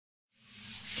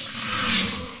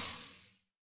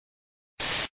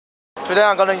Today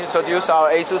I'm going to introduce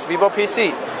our ASUS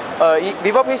VivoPC.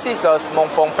 VivoPC is a small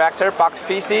form factor box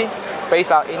PC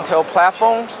based on Intel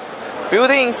platforms. Built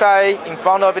inside, in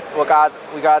front of it, we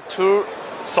got two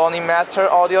Sony Master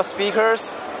audio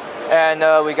speakers, and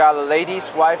we got the latest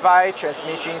Wi-Fi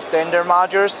transmission standard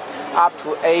modules up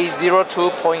to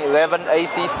A02.11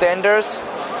 AC standards.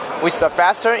 With the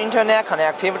faster internet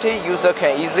connectivity, user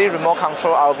can easily remote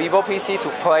control our VivoPC to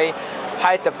play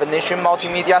high-definition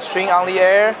multimedia stream on the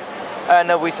air.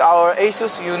 And with our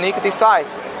ASUS unique design,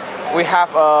 we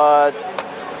have a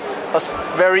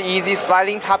very easy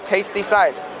sliding top case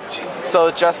design.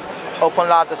 So just open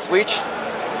up the switch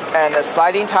and the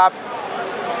sliding top.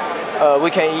 We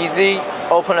can easily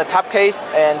open the top case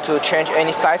and to change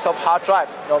any size of hard drive,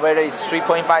 no matter it's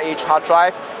 3.5-inch hard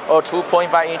drive or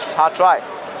 2.5-inch hard drive.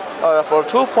 For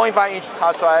 2.5-inch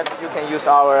hard drive, you can use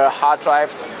our hard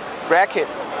drive bracket.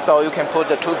 So you can put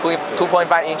the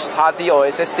 2.5-inch hard disk or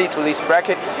SSD to this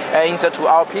bracket and insert to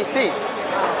our PCs.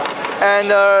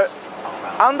 And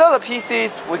under the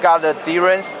PCs, we got the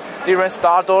DRAM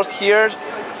start doors here.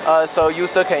 So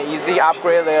user can easily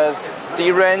upgrade their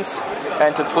DRAMs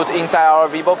and to put inside our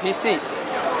VivoPC.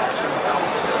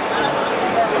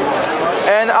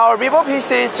 And our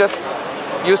VivoPC just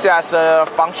used as a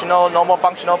normal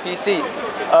functional PC.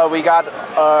 We got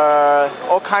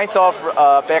all kinds of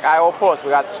back I/O ports.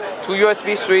 We got 2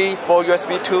 USB 3, 4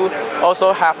 USB 2.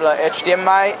 Also have the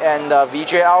HDMI and the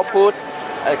VGA output,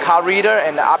 a card reader,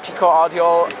 and the optical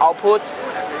audio output.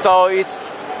 So it's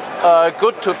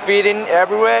good to fit in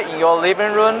everywhere in your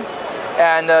living room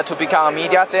and to become a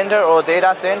media center or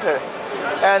data center.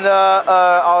 And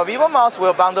our VivoMouse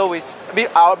will bundle with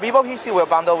our VivoPC will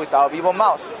bundle with our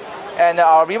VivoMouse. And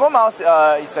our VivoMouse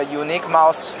is a unique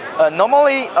mouse.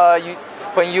 Normally,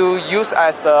 when you use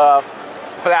as the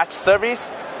flash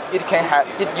service, it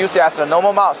uses as a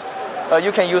normal mouse.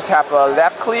 You can have a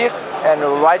left click and a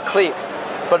right click.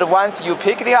 But once you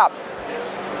pick it up,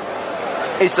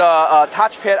 it's a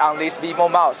touchpad on this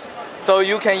VivoMouse. So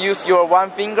you can use your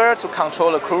one finger to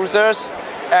control the cursors.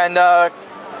 And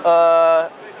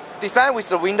designed with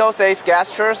the Windows 8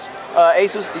 gestures,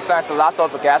 ASUS designs lots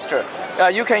of gestures.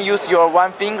 You can use your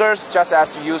one fingers just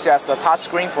as you use as the touch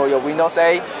screen for your Windows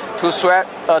 8 to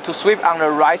sweep on the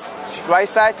right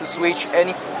side to switch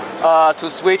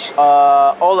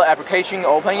all the application,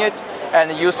 open it,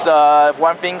 and use the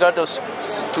one finger to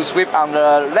sweep on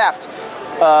the left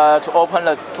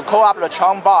to call up the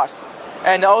chunk bars.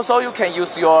 And also you can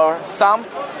use your thumb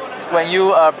when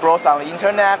you browse on the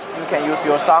internet. You can use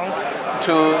your thumb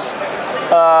to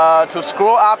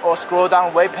scroll up or scroll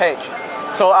down web page.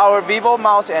 So our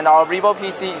VivoMouse and our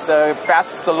VivoPC is the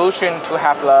best solution to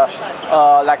have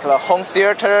like the home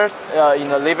theater in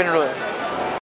the living rooms.